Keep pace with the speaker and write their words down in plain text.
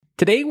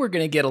Today, we're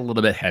going to get a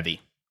little bit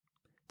heavy.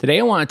 Today,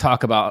 I want to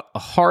talk about a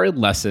hard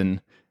lesson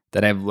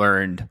that I've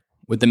learned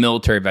with the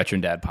Military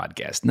Veteran Dad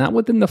podcast, not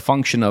within the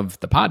function of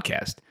the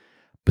podcast,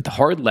 but the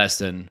hard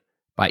lesson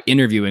by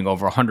interviewing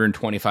over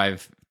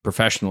 125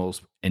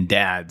 professionals and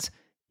dads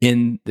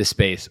in the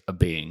space of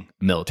being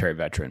a military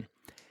veteran.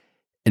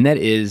 And that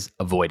is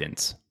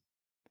avoidance.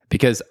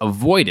 Because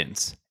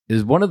avoidance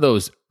is one of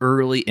those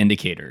early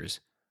indicators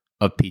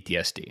of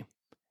PTSD.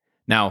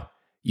 Now,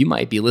 you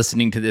might be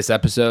listening to this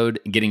episode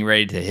and getting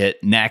ready to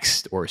hit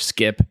next or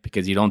skip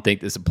because you don't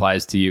think this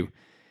applies to you,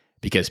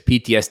 because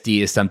PTSD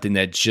is something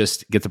that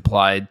just gets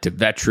applied to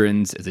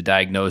veterans as a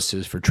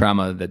diagnosis for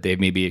trauma that they've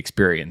maybe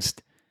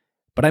experienced.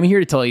 But I'm here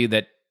to tell you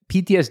that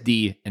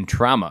PTSD and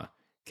trauma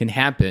can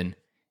happen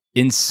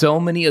in so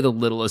many of the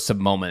littlest of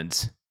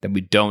moments that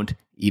we don't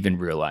even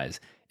realize.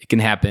 It can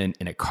happen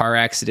in a car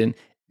accident.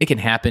 It can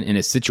happen in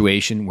a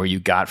situation where you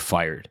got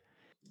fired.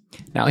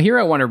 Now, here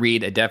I want to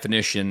read a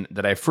definition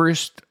that I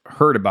first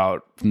heard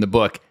about from the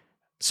book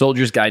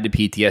Soldier's Guide to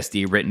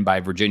PTSD, written by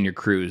Virginia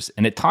Cruz.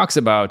 And it talks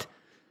about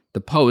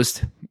the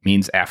post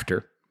means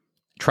after.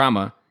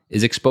 Trauma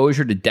is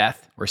exposure to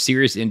death or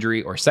serious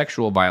injury or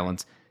sexual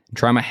violence. And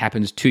trauma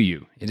happens to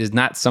you. It is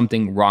not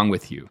something wrong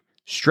with you.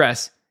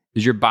 Stress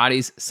is your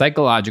body's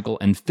psychological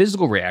and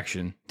physical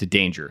reaction to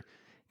danger.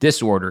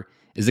 Disorder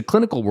is a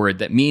clinical word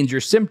that means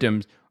your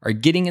symptoms are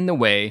getting in the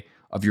way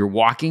of your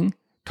walking,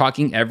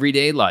 talking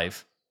everyday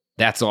life.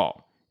 That's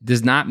all. It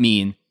does not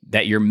mean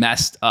that you're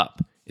messed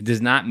up. It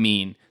does not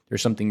mean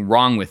there's something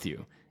wrong with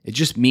you. It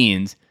just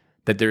means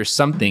that there's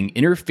something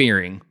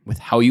interfering with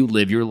how you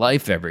live your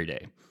life every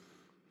day.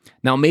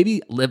 Now,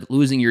 maybe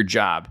losing your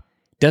job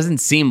doesn't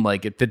seem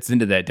like it fits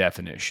into that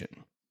definition,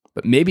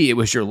 but maybe it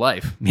was your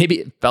life. Maybe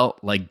it felt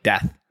like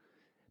death,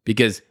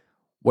 because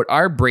what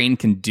our brain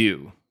can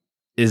do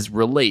is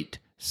relate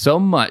so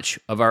much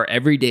of our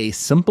everyday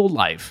simple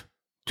life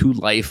to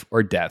life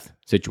or death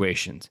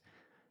situations.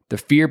 The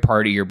fear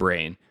part of your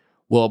brain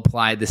will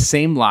apply the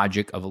same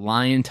logic of a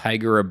lion,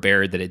 tiger, or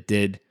bear that it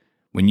did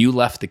when you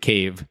left the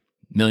cave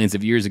millions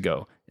of years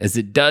ago, as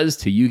it does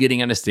to you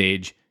getting on a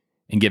stage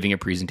and giving a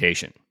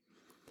presentation.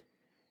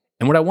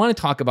 And what I want to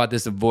talk about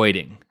this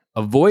avoiding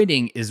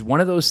is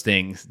one of those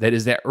things that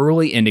is that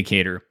early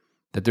indicator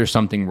that there's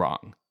something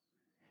wrong.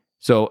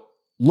 So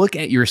look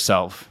at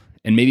yourself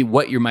and maybe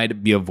what you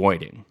might be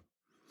avoiding.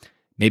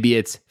 Maybe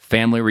it's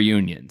family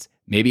reunions.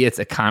 Maybe it's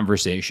a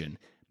conversation.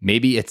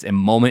 Maybe it's a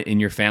moment in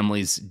your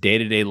family's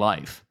day-to-day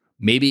life.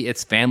 Maybe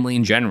it's family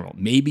in general.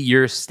 Maybe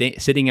you're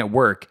sitting at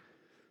work,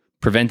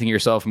 preventing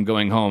yourself from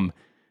going home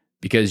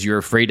because you're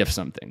afraid of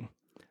something.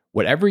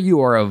 Whatever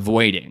you are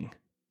avoiding,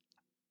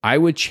 I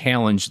would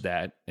challenge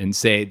that and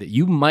say that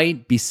you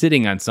might be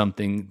sitting on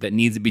something that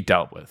needs to be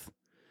dealt with.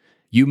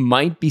 You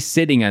might be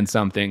sitting on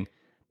something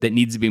that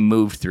needs to be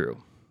moved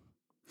through.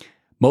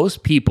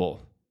 Most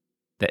people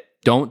that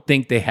don't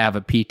think they have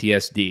a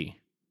PTSD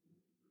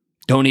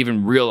don't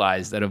even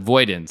realize that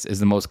avoidance is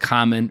the most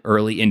common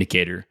early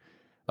indicator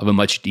of a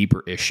much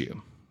deeper issue.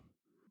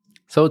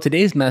 So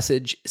today's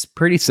message is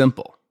pretty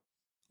simple.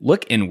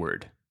 Look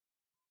inward.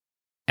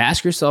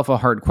 Ask yourself a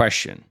hard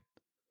question.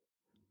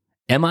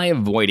 Am I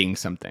avoiding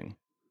something?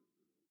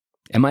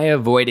 Am I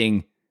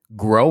avoiding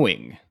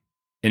growing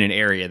in an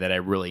area that I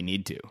really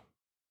need to?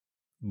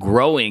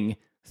 Growing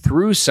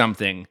through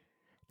something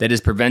that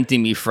is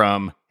preventing me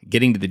from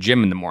getting to the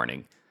gym in the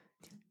morning,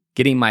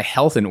 getting my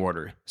health in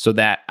order so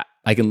that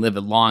I can live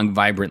a long,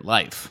 vibrant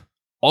life.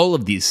 All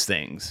of these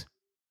things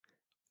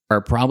are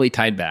probably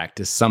tied back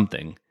to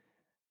something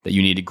that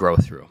you need to grow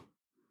through.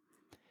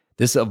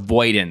 This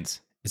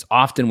avoidance is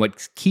often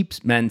what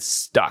keeps men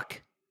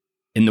stuck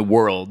in the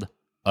world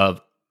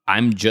of,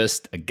 I'm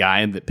just a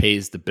guy that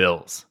pays the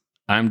bills.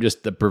 I'm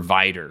just the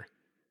provider.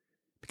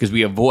 Because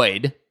we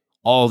avoid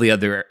all the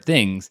other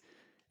things.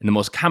 And the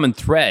most common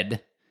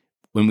thread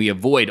when we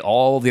avoid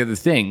all the other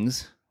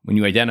things, when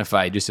you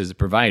identify just as a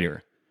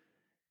provider,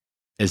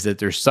 is that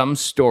there's some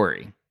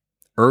story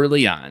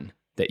early on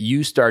that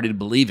you started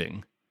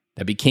believing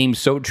that became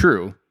so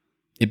true,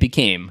 it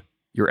became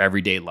your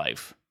everyday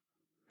life.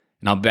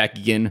 And I'll be back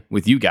again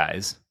with you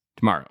guys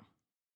tomorrow.